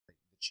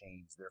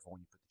chains. Therefore,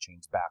 when you put the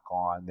chains back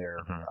on, they're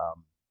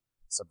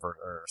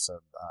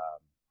submissive.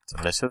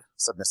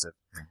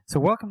 So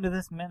welcome to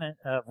this minute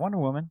of Wonder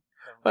Woman.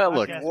 Well,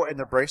 look, and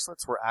the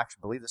bracelets were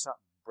actually, believe this or not,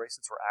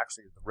 bracelets were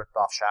actually the ripped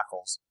off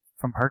shackles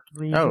from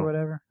Hercules or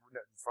whatever.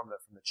 From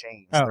the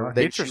chains. Oh,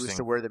 she used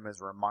to wear them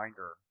as a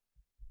reminder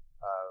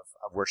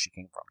of where she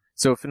came from.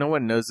 So if no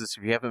one knows this,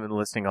 if you haven't been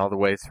listening all the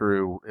way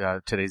through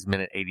today's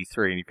minute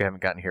 83, and if you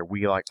haven't gotten here,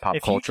 we like pop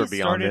culture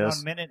beyond this. If you started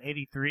on minute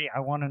 83,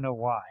 I want to know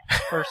why.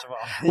 First of all,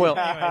 well,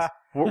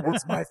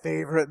 it's my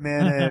favorite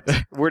minute.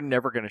 We're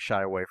never going to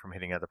shy away from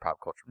hitting other pop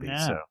culture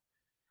beats. No.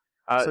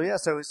 So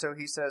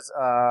he says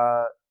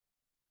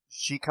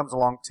she comes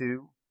along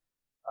too.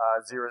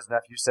 Zira's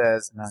nephew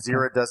says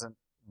Zira doesn't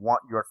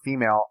want your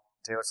female.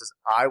 Taylor says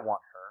I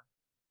want her,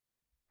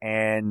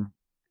 and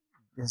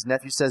his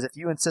nephew says, if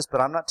you insist, but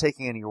I'm not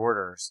taking any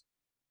orders.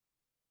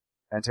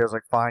 And Taylor's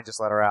like, fine, just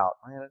let her out.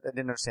 I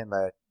didn't understand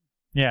that.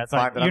 Yeah, it's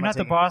like, you're not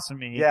the boss of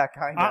me. Yeah,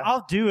 kind of.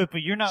 I'll do it,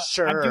 but you're not.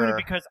 Sure. I'm doing it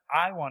because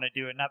I want to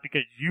do it, not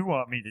because you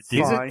want me to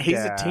do it.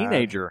 He's a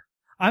teenager.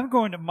 I'm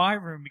going to my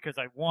room because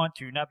I want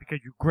to, not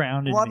because you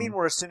grounded me. Well, I mean,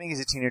 we're assuming he's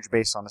a teenager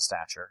based on the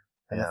stature.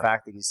 And the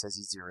fact that he says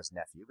he's Zira's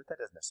nephew, but that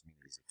doesn't necessarily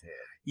mean he's a kid.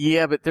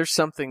 Yeah, but there's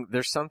something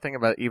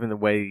about even the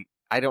way,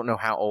 I don't know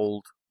how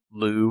old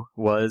Lou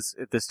was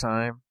at this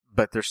time,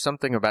 but there's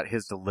something about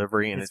his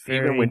delivery, and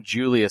even when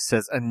Julia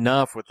says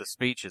enough with the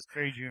speeches,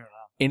 very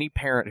juvenile. Any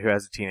parent who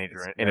has a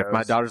teenager, and if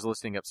my daughter's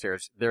listening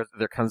upstairs, there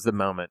comes the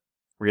moment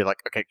where you're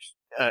like, okay,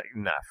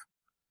 enough.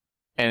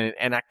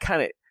 And I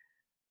kind of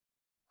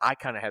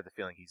have the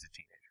feeling he's a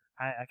teenager.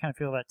 I kind of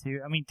feel that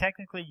too. I mean,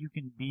 technically, you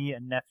can be a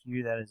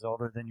nephew that is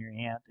older than your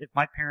aunt. If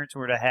my parents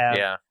were to have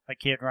a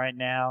kid right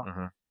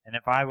now, and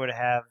if I were to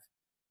have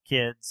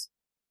kids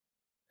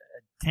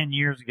 10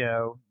 years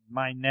ago,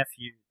 my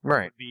nephew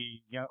would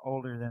be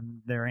older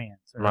than their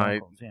aunts or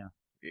uncles. Yeah,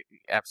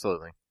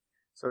 absolutely.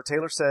 So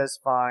Taylor says,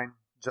 "Fine,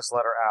 just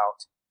let her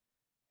out,"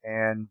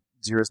 and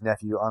Zira's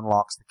nephew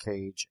unlocks the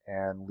cage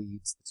and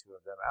leads the two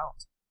of them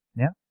out.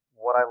 Yeah.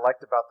 What I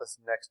liked about this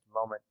next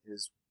moment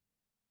is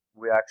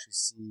we actually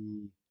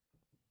see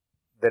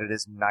that it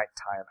is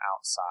nighttime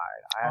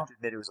outside. I have to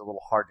admit it was a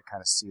little hard to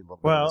kind of see a little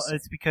bit. Well,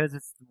 it's because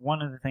it's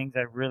one of the things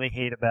I really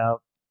hate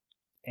about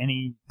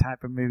any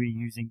type of movie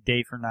using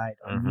day for night.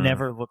 It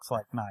never looks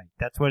like night.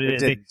 That's what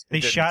it is. They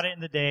shot it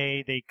in the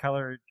day. They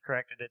color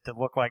corrected it to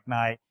look like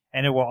night,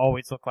 and it will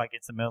always look like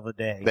it's the middle of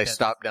the day. They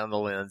stopped down the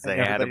lens. They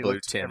had a blue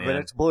tint in.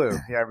 It's blue.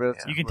 Yeah,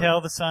 you can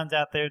tell the sun's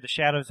out there. The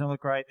shadows don't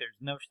look right. There's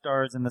no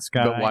stars in the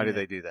sky. But why do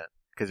they do that?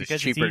 Because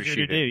it's cheaper to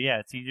shoot. Yeah,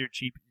 it's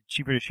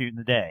cheaper to shoot in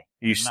the day.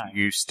 You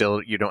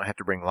don't have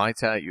to bring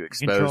lights out. You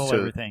expose to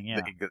everything. Yeah.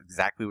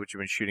 Exactly what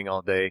you've been shooting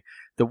all day.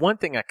 The one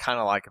thing I kind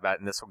of like about it,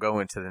 and this will go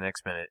into the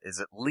next minute,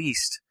 is at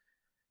least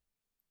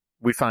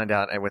we find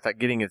out, and without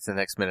getting into the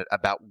next minute,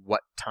 about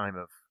what time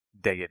of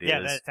day it is.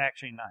 Yeah, that it's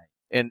actually night.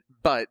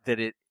 But that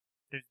it.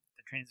 There's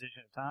the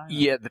transition of time.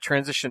 Yeah, the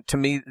transition to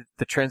me,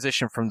 the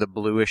transition from the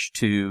bluish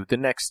to the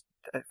next.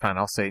 Fine,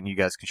 I'll say it and you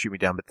guys can shoot me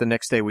down, but the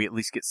next day we at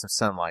least get some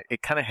sunlight.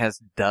 It kind of has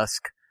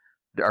dusk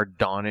or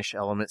dawnish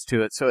elements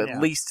to it, so at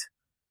least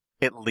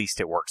it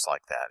works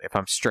like that, if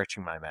I'm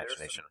stretching my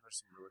imagination.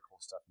 There's some really cool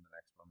stuff in the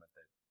next moment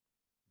that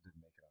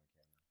didn't make it on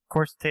camera. Of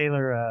course,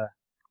 Taylor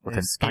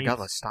by God,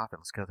 let's stop it.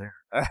 Let's go there.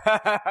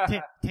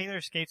 Taylor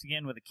escapes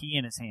again with a key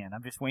in his hand.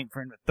 I'm just waiting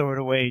for him to throw it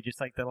away,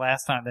 just like the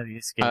last time that he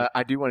escaped.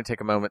 I do want to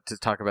take a moment to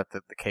talk about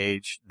the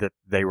cage that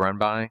they run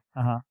by.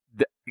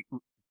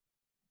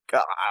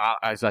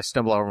 As I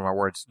stumble over my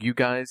words, you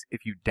guys,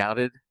 if you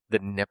doubted the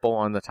nipple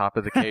on the top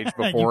of the cage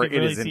before, it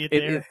is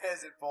in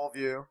full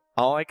view.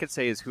 All I could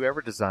say is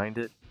whoever designed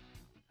it,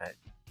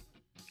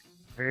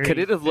 could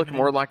it have looked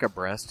more like a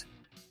breast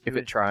if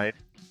it tried?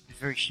 It's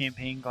very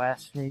champagne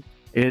glass shaped.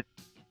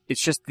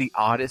 It's just the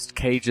oddest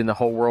cage in the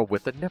whole world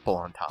with a nipple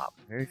on top.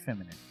 Very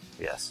feminine.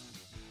 Yes.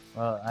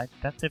 Well,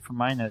 that's it for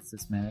my notes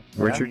this minute.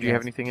 Richard, do you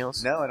have anything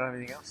else? No, I don't have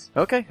anything else.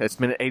 Okay, that's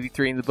minute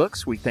 83 in the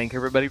books. We thank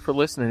everybody for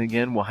listening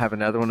again. We'll have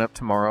another one up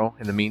tomorrow.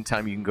 In the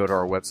meantime, you can go to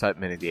our website,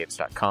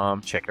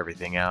 minuteoftheapes.com, check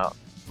everything out.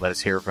 Let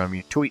us hear from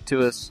you. Tweet to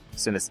us,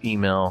 send us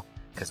email,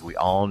 because we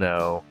all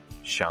know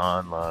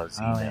Sean loves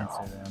email. I'll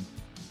answer them.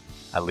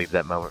 I leave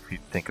that moment for you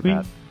to think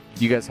about.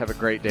 You guys have a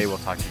great day. We'll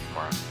talk to you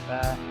tomorrow.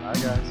 Bye. Bye,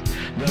 guys.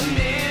 The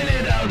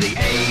minute of the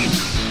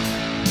apes.